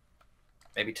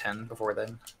maybe 10 before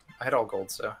then. I had all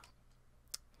gold, so.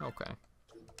 Okay.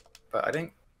 But I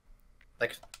think,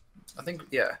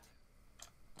 yeah.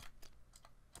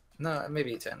 No,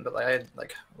 maybe 10, but I had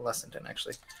like less than 10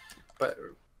 actually. But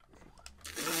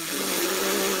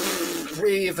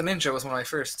Way of the Ninja was one of my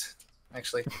first,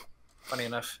 actually. Funny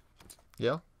enough.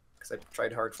 Yeah? Because I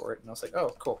tried hard for it, and I was like, oh,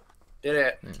 cool. Did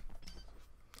it.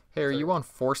 Hey, are you on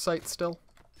Foresight still?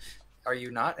 Are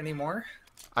you not anymore?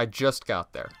 I just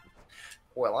got there.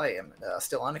 Well, I am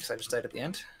still on it because I just died at the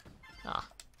end. Ah.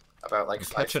 About like I'm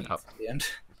 5 catching feet up. at the end.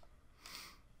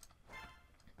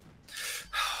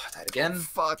 Died again.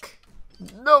 Fuck.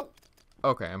 No!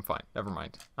 Okay, I'm fine. Never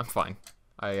mind. I'm fine.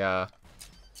 I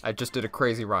just did a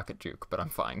crazy rocket juke, but I'm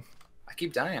fine. I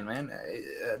keep dying, man.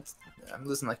 I'm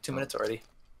losing like 2 minutes already.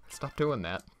 Stop doing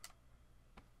that.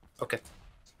 Okay.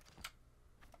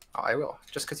 Oh, I will.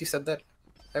 Just because you said that,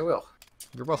 I will.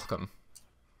 You're welcome.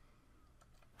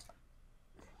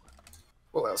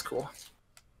 Well, that was cool.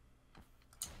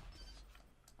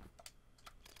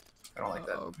 I don't like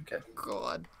that. Oh, Okay.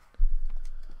 God.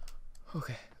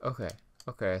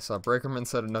 Okay, I saw Breakerman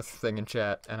said another thing in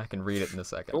chat, and I can read it in a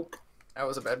second. Nope. That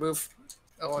was a bad move.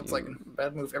 Oh, it's like a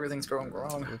bad move. Everything's going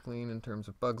wrong. Pretty clean in terms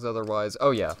of bugs otherwise.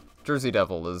 Oh yeah, Jersey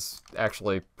Devil is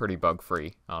actually pretty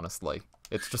bug-free, honestly.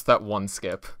 It's just that one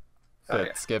skip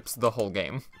that skips the whole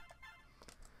game.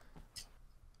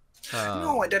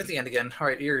 No, I died at the end again.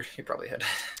 Alright, you're probably ahead.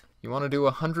 You want to do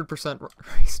 100%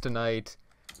 race tonight?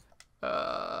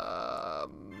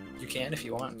 You can if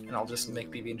you want, and I'll just make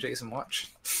BB and Jason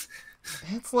watch.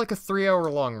 It's like a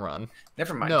 3-hour-long run.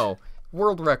 Never mind. No,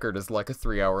 world record is like a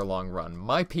 3-hour-long run.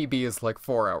 My PB is like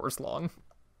 4 hours long.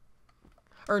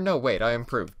 Or no, wait, I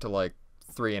improved to like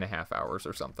 3.5 hours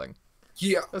or something.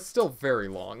 Yeah. That's still very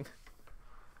long.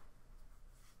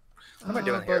 What am I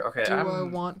doing here? Okay, do I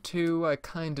want to? I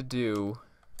kind of do.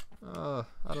 I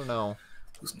don't know.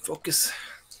 Losing focus.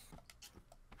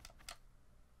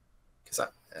 Because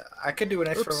I could do an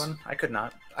extra one. I could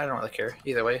not. I don't really care.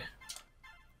 Either way.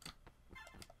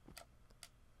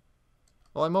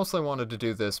 Well, I mostly wanted to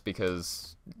do this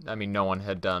because, I mean, no one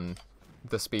had done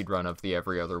the speedrun of the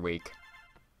every other week.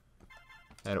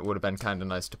 And it would have been kind of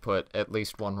nice to put at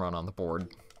least one run on the board.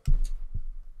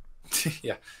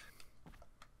 Yeah.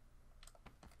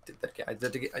 Did that again. I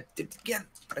did it again,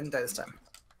 but I didn't die this time.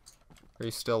 Are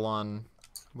you still on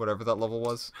whatever that level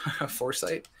was?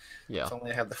 Foresight? Yeah. If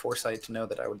only I had the foresight to know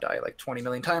that I would die like 20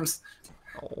 million times.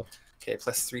 Oh. Okay,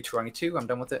 plus 3 to Ronnie 2. I'm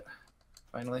done with it.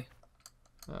 Finally.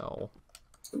 Oh.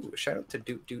 Ooh, shout out to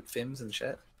Doot Doot Fims in the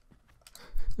chat.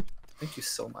 Thank you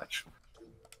so much.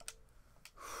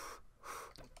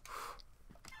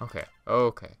 Okay.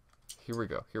 Okay. Here we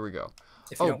go. Here we go.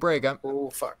 If you Oh, don't... Brig, I'm... Oh,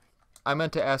 fuck. I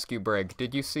meant to ask you, Brig,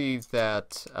 did you see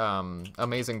that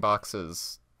Amazing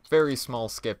Box's very small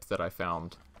skip that I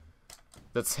found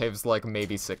that saves like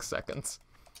maybe 6 seconds?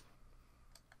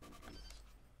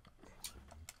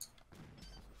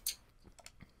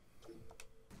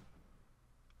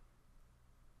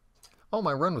 Oh,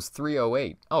 my run was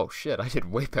 3:08. Oh shit, I did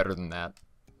way better than that,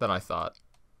 than I thought.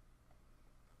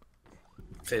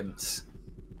 Fims.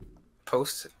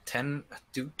 Post 10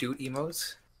 doot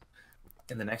emotes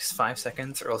in the next 5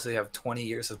 seconds, or else you have 20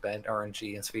 years of bad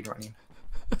RNG and speedrunning.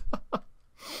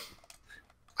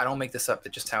 I don't make this up.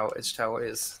 It's just how it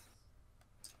is.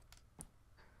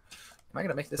 Am I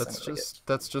gonna make this?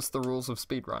 That's just the rules of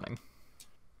speedrunning.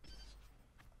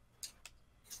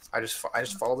 I just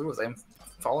follow the rules. I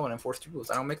follow and enforce the rules.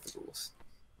 I don't make the rules.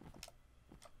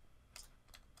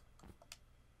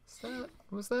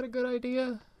 Was that a good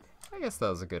idea? I guess that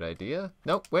was a good idea.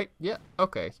 Nope, wait, yeah,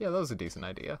 okay, yeah, that was a decent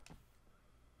idea.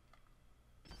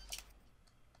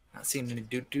 Not seeing any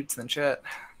dudes in the chat.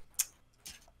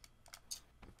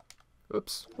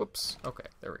 Oops, whoops. Okay,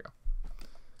 there we go.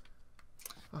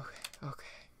 Okay.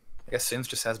 I guess Sims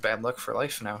just has bad luck for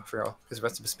life now, for his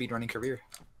rest of his speedrunning career.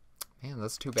 Man,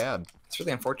 that's too bad. It's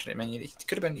really unfortunate, man. It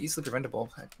could have been easily preventable.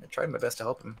 I tried my best to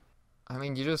help him. I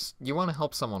mean, you want to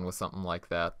help someone with something like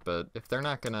that, but if they're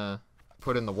not gonna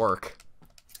put in the work,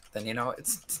 then you know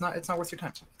it's not worth your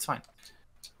time. It's fine.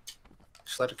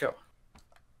 Just let it go.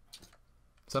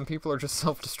 Some people are just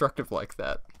self-destructive like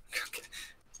that. Okay.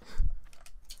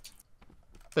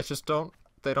 They just don't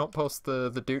post the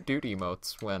doot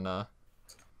emotes when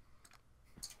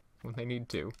they need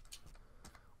to.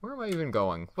 Where am I even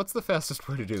going? What's the fastest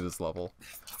way to do this level?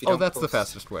 Oh, that's the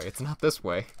fastest way. It's not this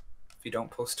way. If you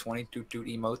don't post 20 doot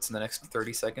emotes in the next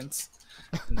 30 seconds,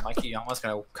 Mikey Yama's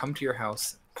gonna come to your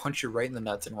house, punch you right in the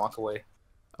nuts, and walk away.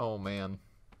 Oh man,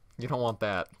 you don't want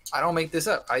that. I don't make this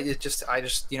up. I just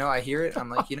I hear it. I'm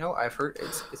like, I've heard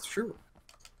it's true.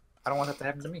 I don't want that to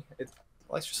happen to me.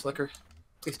 Life's just flicker.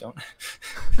 Please don't.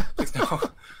 Please no.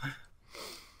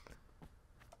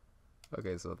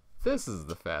 Okay, so this is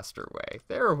the faster way.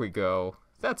 There we go.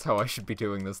 That's how I should be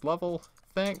doing this level.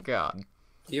 Thank God.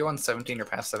 You on 17 or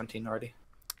past 17 already?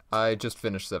 I just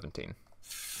finished 17.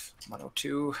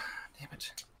 102. Damn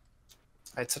it.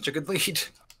 I had such a good lead.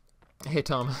 Hey,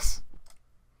 Thomas.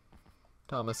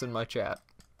 Thomas in my chat.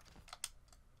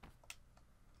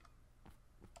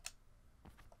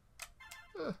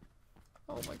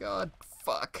 Oh my God.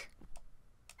 Fuck.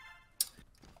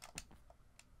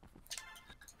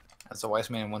 As a wise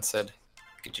man once said,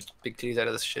 get your big titties out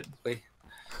of this shit, boy.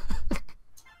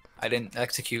 I didn't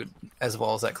execute as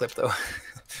well as that clip, though.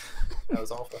 That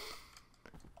was awful.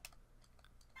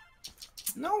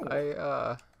 No.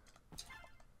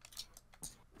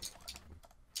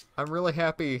 I'm really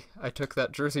happy I took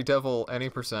that Jersey Devil any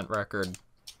percent record.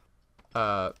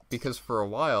 Because for a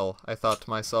while, I thought to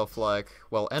myself, like,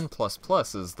 well, N++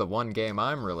 is the one game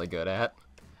I'm really good at,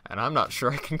 and I'm not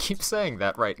sure I can keep saying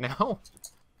that right now.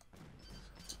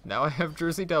 Now I have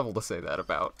Jersey Devil to say that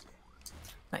about.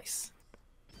 Nice.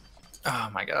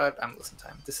 Oh my God, I'm losing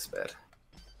time. This is bad.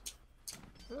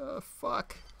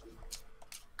 Fuck.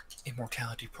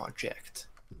 Immortality Project.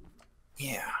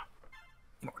 Yeah.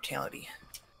 Immortality.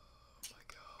 Oh my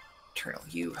God. Eternal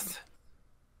youth.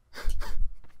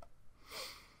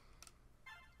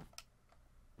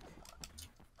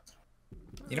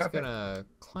 I'm gonna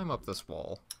climb up this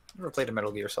wall. I never played a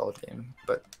Metal Gear Solid game,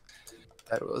 but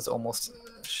that was almost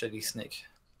a shitty Snake.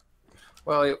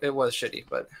 Well, it was shitty,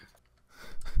 but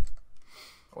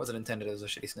it wasn't intended as a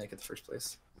shitty Snake in the first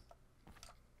place.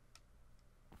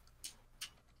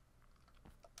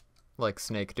 Like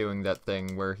Snake doing that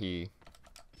thing where he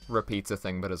repeats a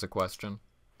thing but as a question.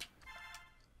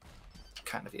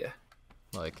 Kind of, yeah.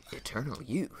 Like, eternal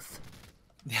youth.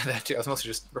 Yeah, that too. I was mostly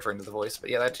just referring to the voice, but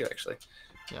yeah, that too, actually.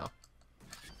 Yeah.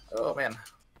 Oh, man.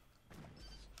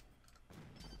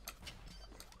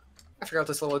 I forgot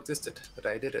this level existed, but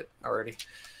I did it already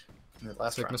in the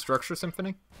last Sigma round. Structure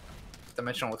Symphony?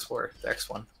 Dimensional Explorer, the X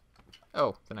one.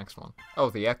 Oh, the next one. Oh,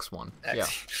 the X one. X. Yeah.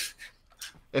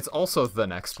 It's also the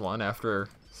next one after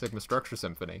Sigma Structure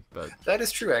Symphony, but... That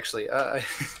is true, actually.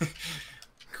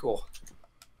 Cool.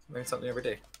 Learn something every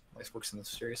day. Life works in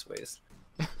mysterious ways.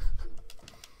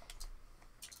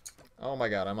 Oh my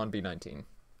God, I'm on B19.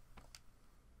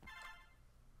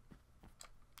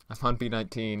 I'm on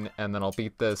B19, and then I'll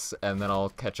beat this, and then I'll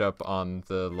catch up on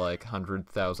the, like,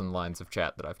 100,000 lines of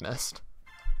chat that I've missed.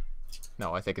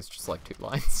 No, I think it's just, like, 2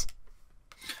 lines.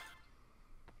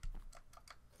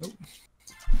 Nope.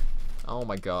 Oh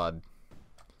my God.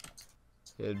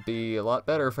 It'd be a lot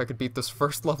better if I could beat this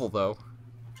first level, though.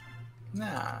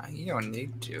 Nah, you don't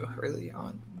need to. Really?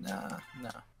 Nah.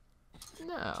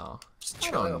 No, Just I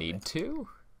chill don't out, need man. to.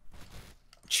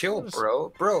 Chill, just-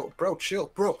 bro,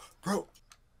 chill, bro. Okay.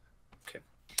 Alright,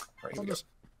 here I'll we go.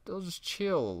 I'll just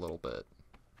chill a little bit.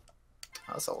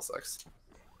 Oh, this all sucks.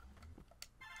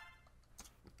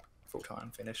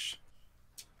 Photon finish.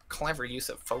 Clever use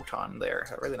of photon there.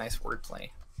 A really nice wordplay.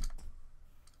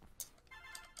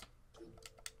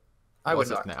 I would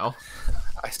Was it not. now?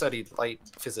 I studied light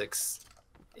physics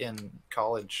in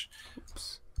college.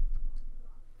 Oops.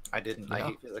 I didn't. I Yeah.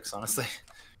 hate physics, honestly.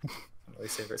 One of my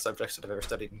least favorite subjects that I've ever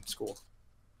studied in school.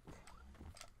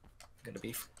 Gonna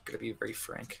be very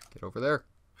frank. Get over there.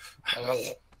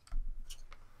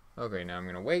 Okay, now I'm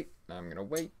gonna wait. Now I'm gonna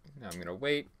wait. Now I'm gonna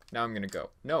wait. Now I'm gonna go.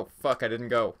 No, fuck, I didn't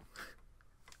go.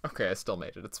 Okay, I still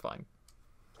made it. It's fine.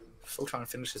 Photon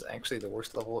finish is actually the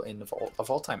worst level of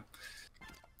all time.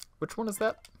 Which one is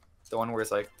that? The one where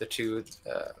it's like the two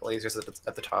lasers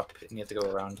at the top, and you have to go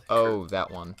around. Oh,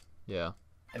 that one. Yeah.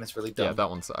 And it's really dumb. Yeah, that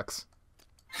one sucks.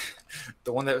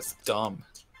 The one that was dumb.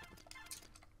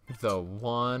 The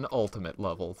one ultimate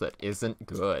level that isn't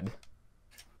good.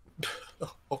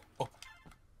 Oh.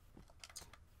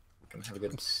 Gonna have a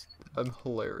good, I'm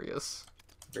hilarious.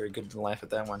 very good laugh at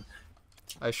that one.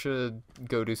 I should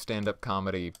go do stand-up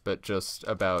comedy, but just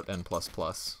about N++. How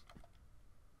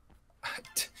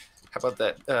about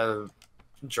that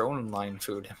drone line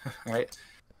food? All right.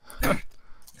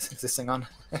 Is this thing on?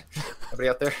 Anybody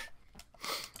out there?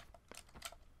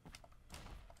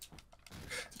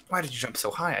 Why did you jump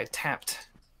so high? I tapped.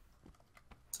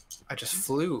 I just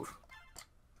flew.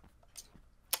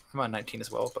 I'm on 19 as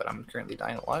well, but I'm currently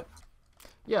dying a lot.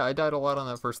 Yeah, I died a lot on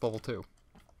that first level, too.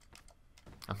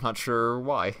 I'm not sure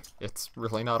why. It's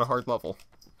really not a hard level.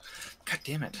 God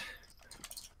damn it.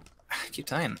 I keep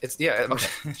dying. It's, yeah.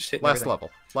 Okay. Shit, Last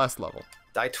level. Last level.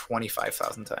 Die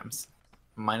 25,000 times.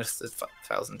 Minus the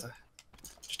 1,000.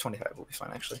 Just 25 will be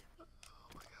fine, actually.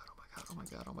 Oh my god, oh my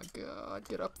god, oh my god, oh my god.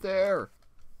 Get up there.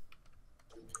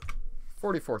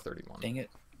 4431. Dang it.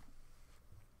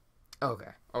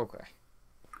 Okay, okay.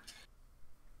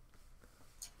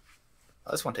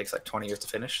 Oh, this one takes like 20 years to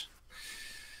finish.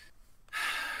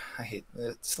 I hate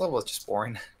this level. Is just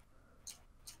boring.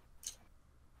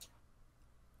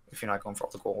 If you're not going for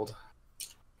all the gold,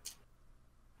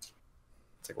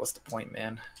 it's like, what's the point,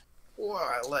 man? Whoa,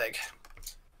 leg.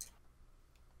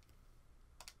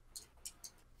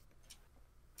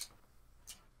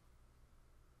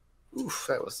 Oof,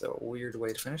 that was a weird way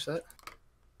to finish that.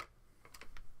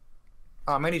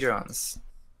 Oh, mini drones.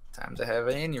 Time to have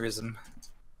an aneurysm.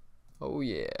 Oh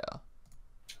yeah.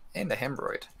 And a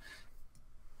hemorrhoid.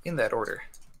 In that order.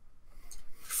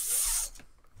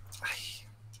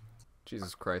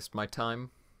 Jesus Christ, my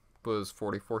time was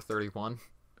 44:31.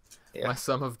 Yeah. My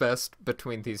sum of best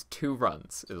between these two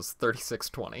runs is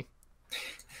 36:20.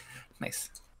 Nice.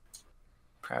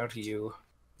 Proud of you.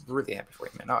 Really happy for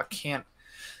you, man. Oh, I can't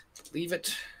believe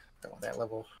it. Don't want that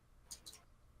level.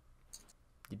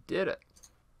 You did it.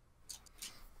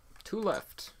 2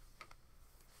 left.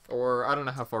 Or I don't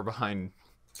know how far behind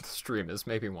the stream is.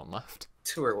 Maybe 1 left.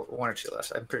 2 or 1 or 2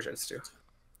 left. I'm pretty sure it's 2.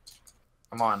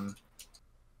 I'm on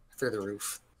Through the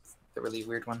Roof. The really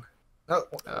weird one. Oh,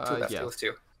 2 left. yeah. It was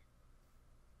 2.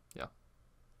 Yeah.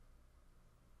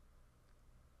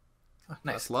 Oh,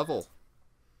 nice. Last level.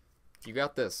 You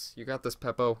got this. You got this,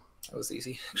 Peppo. That was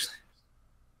easy, actually.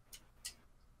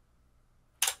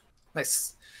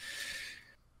 Nice.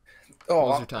 Oh, What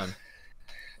was your time?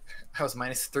 I was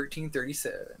minus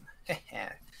 1337.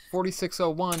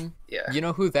 46:01. Yeah. You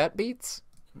know who that beats?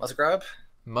 Muzgrab?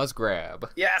 Muzgrab.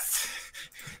 Yes!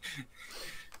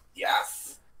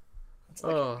 Yes! That's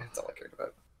all, Oh. that's all I cared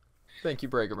about. Thank you,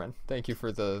 Bragerman. Thank you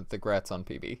for the grats on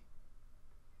PB.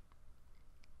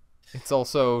 It's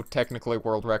also technically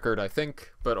world record, I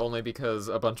think, but only because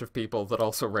a bunch of people that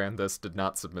also ran this did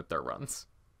not submit their runs.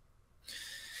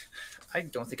 I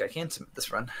don't think I can submit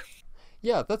this run.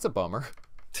 Yeah, that's a bummer.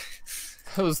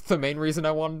 That was the main reason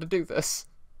I wanted to do this.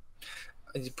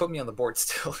 You put me on the board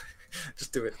still.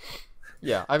 Just do it.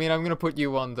 Yeah, I mean, I'm going to put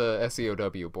you on the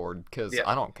SEOW board, because Yeah.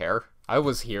 I don't care. I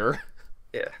was here.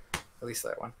 Yeah, at least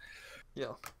that one.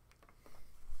 Yeah.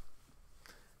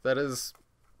 That is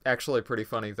actually pretty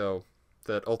funny, though,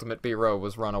 that Ultimate B-Row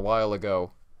was run a while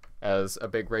ago as a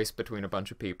big race between a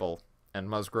bunch of people, and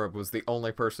Muzgrab was the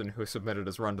only person who submitted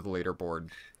his run to the leaderboard.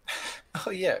 Oh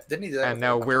yeah, didn't he do that? And with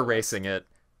now the- we're racing it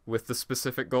with the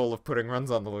specific goal of putting runs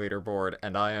on the leaderboard,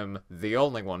 and I am the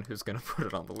only one who's going to put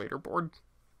it on the leaderboard.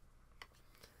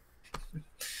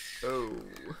 Oh.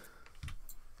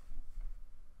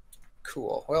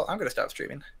 Cool. Well, I'm gonna stop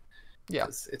streaming. Yeah.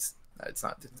 'Cause it's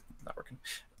not working.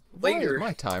 Why later. is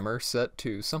my timer set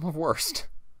to some of worst?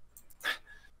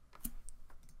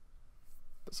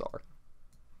 Bizarre.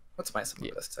 What's my some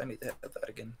of best? I need to have that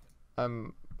again.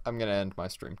 I'm gonna end my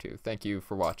stream too. Thank you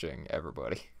for watching,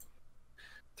 everybody.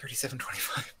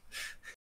 37:25.